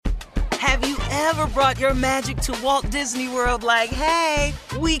Have you ever brought your magic to Walt Disney World like, hey,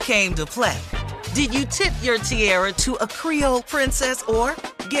 we came to play? Did you tip your tiara to a Creole princess or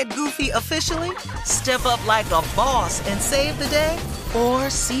get goofy officially? Step up like a boss and save the day? Or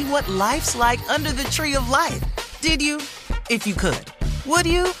see what life's like under the tree of life? Did you? If you could. Would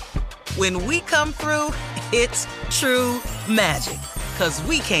you? When we come through, it's true magic. 'Cause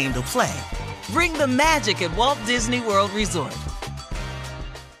we came to play. Bring the magic at Walt Disney World Resort.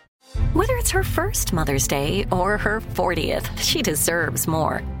 Whether it's her first Mother's Day or her 40th, she deserves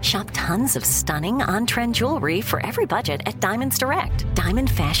more. Shop tons of stunning on-trend jewelry for every budget at Diamonds Direct. Diamond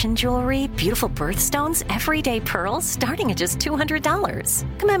fashion jewelry, beautiful birthstones, everyday pearls starting at just $200.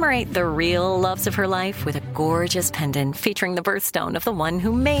 Commemorate the real loves of her life with a gorgeous pendant featuring the birthstone of the one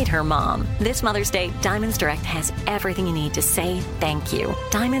who made her mom. This Mother's Day, Diamonds Direct has everything you need to say thank you.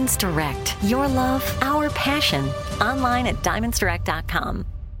 Diamonds Direct. Your love, our passion. Online at diamondsdirect.com.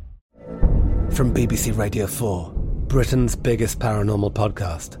 From BBC Radio 4, Britain's biggest paranormal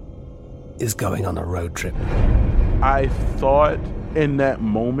podcast is going on a road trip. I thought in that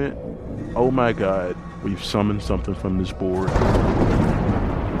moment, oh my God, we've summoned something from this board.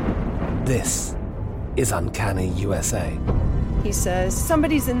 This is Uncanny USA. He says,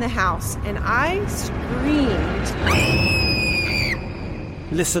 somebody's in the house, and I screamed.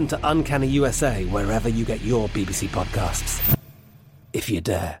 Listen to Uncanny USA wherever you get your BBC podcasts, if you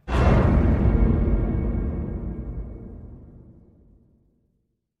dare.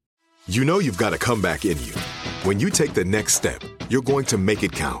 You know you've got a comeback in you. When you take the next step, you're going to make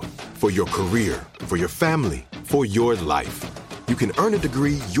it count. For your career, for your family, for your life. You can earn a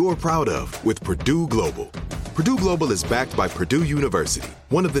degree you're proud of with Purdue Global. Purdue Global is backed by Purdue University,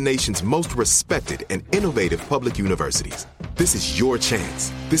 one of the nation's most respected and innovative public universities. This is your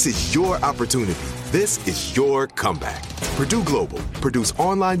chance. This is your opportunity. This is your comeback. Purdue Global, Purdue's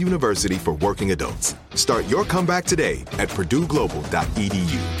online university for working adults. Start your comeback today at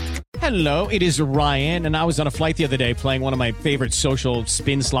purdueglobal.edu. Hello, it is Ryan, and I was on a flight the other day playing one of my favorite social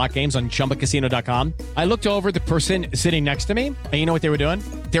spin slot games on ChumbaCasino.com. I looked over at the person sitting next to me, and you know what they were doing?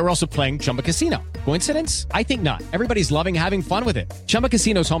 They were also playing Chumba Casino. Coincidence? I think not. Everybody's loving having fun with it. Chumba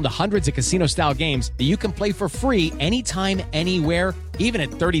Casino is home to hundreds of casino-style games that you can play for free anytime, anywhere, even at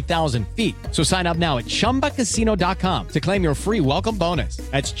 30,000 feet. So sign up now at ChumbaCasino.com to claim your free welcome bonus.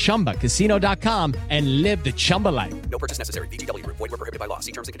 That's ChumbaCasino.com and live the Chumba life. No purchase necessary. VGW. Void where prohibited by law.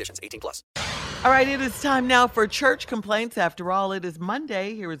 See terms and conditions. 18+. All right, it is time now for church complaints. After all, it is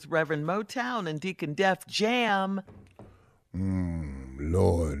Monday. Here is Reverend Motown and Deacon Def Jam.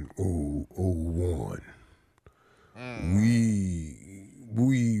 Lord, one.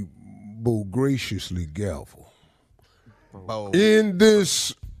 We both graciously gavel in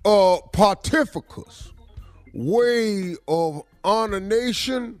this pontificus way of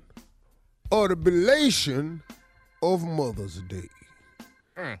honoration or the belation of Mother's Day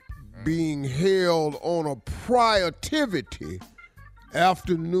being held on a priority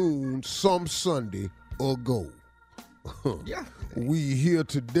afternoon some Sunday ago. Yeah. We here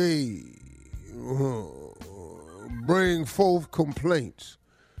today bring forth complaints.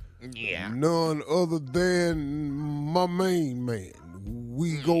 Yeah. None other than my main man.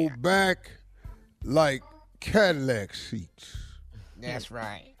 We go back like Cadillac seats. That's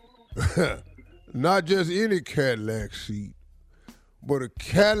right. Not just any Cadillac seat, but a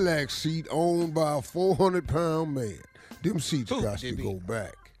Cadillac seat owned by a 400-pound man. Them seats got to go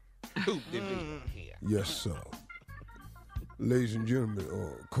back. Yes, sir. Ladies and gentlemen,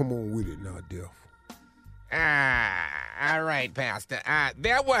 come on with it now, Def. All right, Pastor.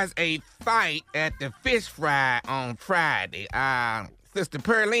 There was a fight at the fish fry on Friday. Sister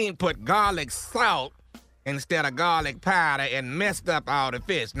Pearline put garlic salt instead of garlic powder and messed up all the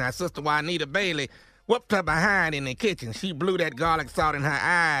fish. Now, Sister Juanita Bailey whooped her behind in the kitchen. She blew that garlic salt in her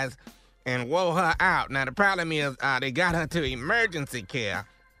eyes and wore her out. Now, the problem is they got her to emergency care,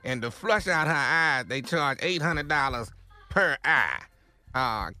 and to flush out her eyes, they charge $800 per eye.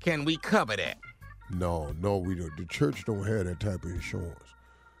 Can we cover that? No, we don't. The church don't have that type of insurance.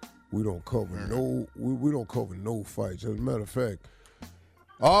 We don't cover we don't cover no fights. As a matter of fact,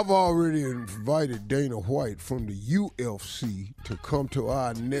 I've already invited Dana White from the UFC to come to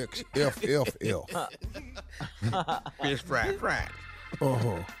our next FFF. Fish fry.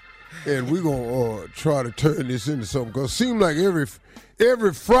 And we're gonna try to turn this into something. Cause it seems like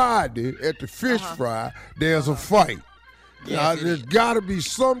every Friday at the fish fry, there's a fight. Yes, now, there's got to be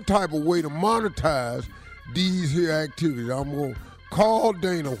some type of way to monetize these here activities. I'm going to call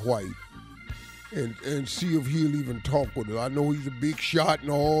Dana White and see if he'll even talk with us. I know he's a big shot and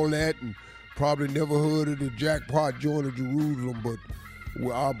all that, and probably never heard of the jackpot joint of Jerusalem, but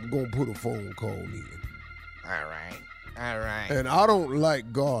Well, I'm going to put a phone call in. All right. All right. And I don't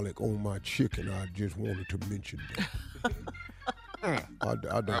like garlic on my chicken. I just wanted to mention that.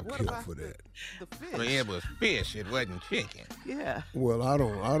 I don't care for that. Well, it was fish. It wasn't chicken. Yeah. Well, I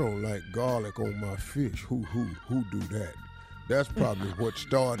don't like garlic on my fish. Who do that? That's probably what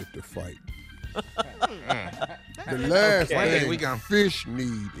started the fight. The last thing fish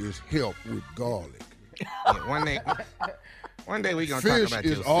need is help with garlic. Yeah, one day we gonna talk about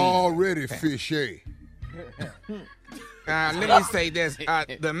fish is already fishy. Let me say this: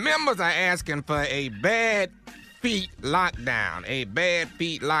 the members are asking for a bad feet lockdown,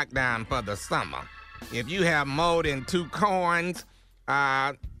 for the summer. If you have more than 2 corns,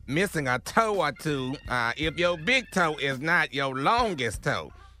 missing a toe or two, if your big toe is not your longest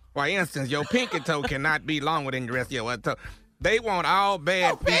toe, for instance, your pinky toe cannot be longer than the rest of your other toe. They want all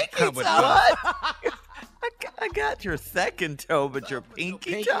bad feet covered. I got your second toe, but your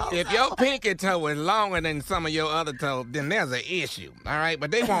pinky toe? If your pinky toe is longer than some of your other toes, then there's an issue, all right? But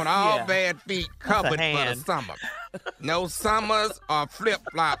they want all bad feet covered for the summer. No summers or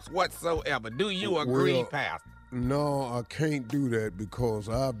flip-flops whatsoever. Do you agree, Pastor? No, I can't do that because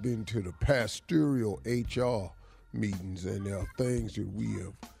I've been to the pastoral HR meetings, and there are things that we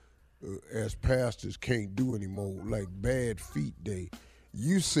have, as pastors, can't do anymore, like bad feet day.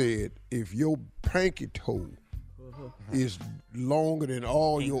 You said if your pinky toe is longer than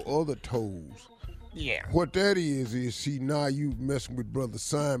all your other toes. Yeah. What that is see, now you messing with Brother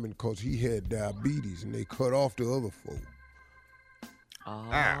Simon because he had diabetes and they cut off the other foot.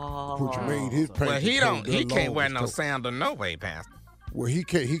 Which made his pinky toe. He can't wear no sandal no way, Pastor. Well, he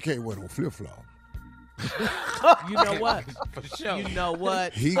can't wear no flip-flop. You know what? For sure. You know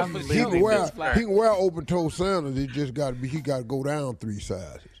what? He can wear open-toe sandals. It just got to go down 3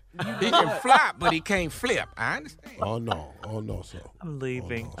 sizes. He can flop, but he can't flip. I understand. Oh no, sir. I'm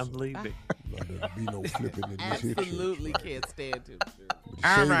leaving. There'll be no flipping in this here church. Absolutely can't stand him.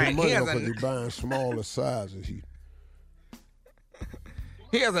 All right, they're buying smaller sizes.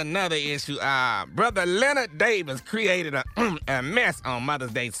 Here's another issue. Brother Leonard Davis created a mess on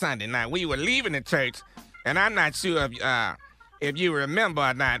Mother's Day Sunday. Now, we were leaving the church, and I'm not sure if you remember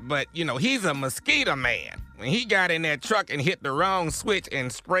or not, but, he's a mosquito man. When he got in that truck and hit the wrong switch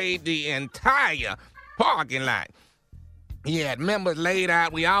and sprayed the entire parking lot. He had members laid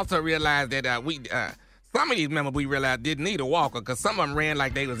out. We also realized that some of these members we realized didn't need a walker because some of them ran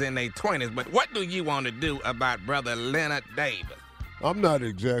like they was in their 20s. But what do you want to do about Brother Leonard Davis? I'm not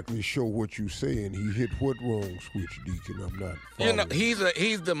exactly sure what you're saying. He hit what wrong switch, Deacon? I'm not following.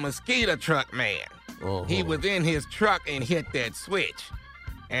 He's the mosquito truck man. Uh-huh. He was in his truck and hit that switch.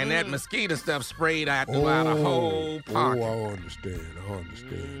 And that mosquito stuff sprayed out throughout the whole park. I understand.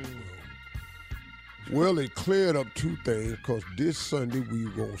 Well, it cleared up 2 things because this Sunday we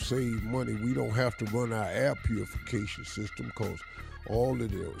going to save money. We don't have to run our air purification system because all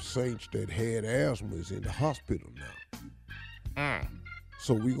of the saints that had asthma is in the hospital now.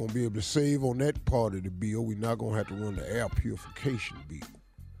 So we're going to be able to save on that part of the bill. We're not going to have to run the air purification bill.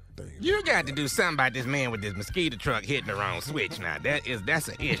 You got to do something about this man with this mosquito truck hitting the wrong switch now. That's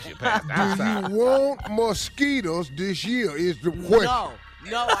an issue, Pastor. Do you want mosquitoes this year is the question.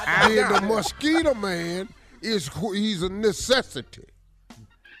 No, I don't. The mosquito man, he's a necessity.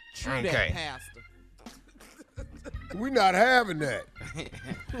 True okay. That, Pastor. We're not having that.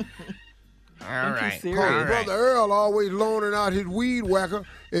 All right. Brother Earl always loaning out his weed whacker,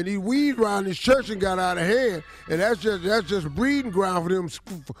 and he weed around his church and got out of hand, and that's just a breeding ground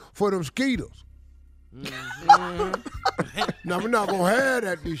for them mosquitoes. Mm-hmm. Now we're not gonna have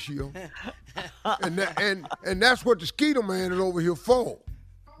that this year, and that's what the mosquito man is over here for.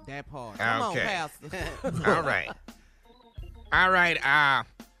 That part. Come on, Pastor. All right.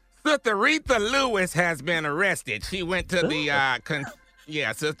 Sister Retha Lewis has been arrested. She went to the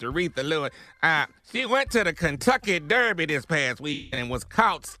Sister Retha Lewis. She went to the Kentucky Derby this past week and was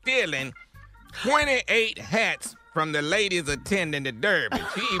caught stealing 28 hats from the ladies attending the Derby.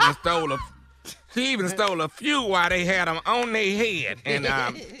 She even stole a few while they had them on their head. And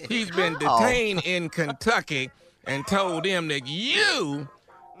she's been detained in Kentucky and told them that you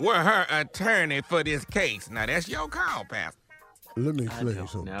were her attorney for this case. Now, that's your call, Pastor. Let me explain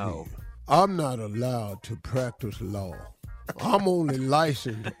something. I'm not allowed to practice law. I'm only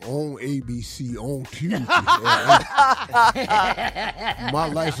licensed on ABC on Tuesday.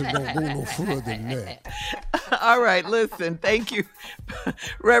 My license don't go no further than that. All right, listen, thank you,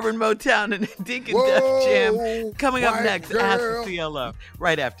 Reverend Motown and Deacon Def Jam. Coming up next, Ask the CLO,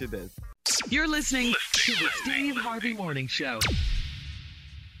 right after this. You're listening to the Steve Harvey Morning Show.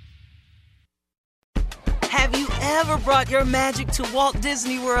 Have you ever brought your magic to Walt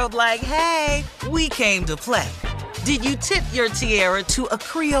Disney World like, hey, we came to play? Did you tip your tiara to a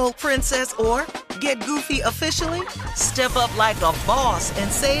Creole princess or get goofy officially? Step up like a boss and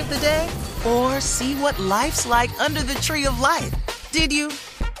save the day? Or see what life's like under the tree of life? Did you?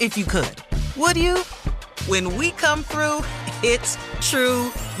 If you could. Would you? When we come through, it's true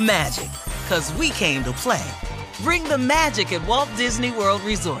magic. 'Cause we came to play. Bring the magic at Walt Disney World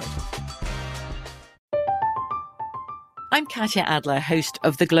Resort. I'm Katya Adler, host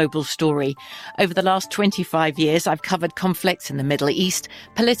of The Global Story. Over the last 25 years, I've covered conflicts in the Middle East,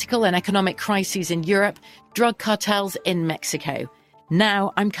 political and economic crises in Europe, drug cartels in Mexico.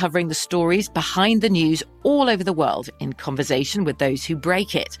 Now I'm covering the stories behind the news all over the world in conversation with those who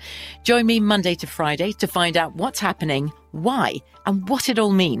break it. Join me Monday to Friday to find out what's happening, why, and what it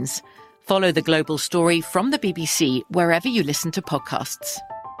all means. Follow The Global Story from the BBC wherever you listen to podcasts.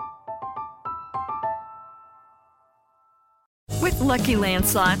 With Lucky Land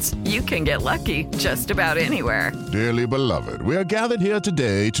Slots, you can get lucky just about anywhere. Dearly beloved, we are gathered here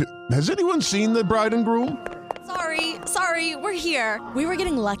today to... Has anyone seen the bride and groom? Sorry, we're here. We were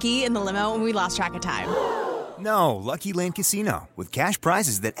getting lucky in the limo and we lost track of time. No, Lucky Land Casino, with cash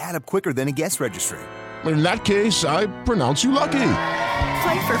prizes that add up quicker than a guest registry. In that case, I pronounce you lucky.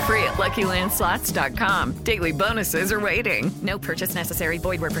 Play for free at LuckyLandSlots.com. Daily bonuses are waiting. No purchase necessary.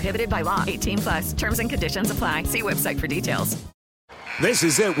 Void where prohibited by law. 18+. Terms and conditions apply. See website for details. This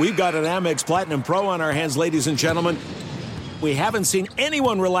is it. We've got an Amex Platinum Pro on our hands, ladies and gentlemen. We haven't seen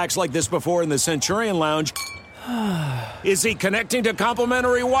anyone relax like this before in the Centurion Lounge. Is he connecting to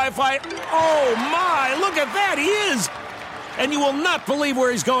complimentary Wi-Fi? Oh, my. Look at that. He is. And you will not believe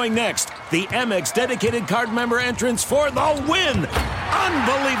where he's going next. The Amex dedicated card member entrance for the win.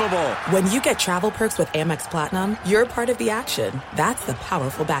 Unbelievable. When you get travel perks with Amex Platinum, you're part of the action. That's the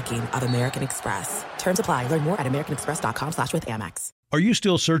powerful backing of American Express. Terms apply. Learn more at americanexpress.com/withAmex. Are you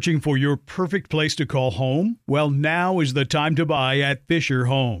still searching for your perfect place to call home? Well, now is the time to buy at Fisher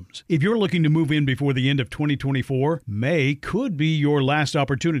Homes. If you're looking to move in before the end of 2024, May could be your last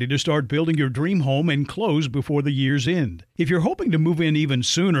opportunity to start building your dream home and close before the year's end. If you're hoping to move in even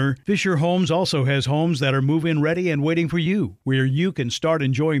sooner, Fisher Homes also has homes that are move-in ready and waiting for you, where you can start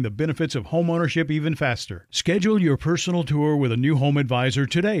enjoying the benefits of homeownership even faster. Schedule your personal tour with a new home advisor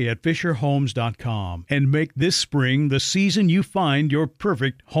today at FisherHomes.com and make this spring the season you find your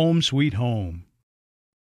perfect home sweet home.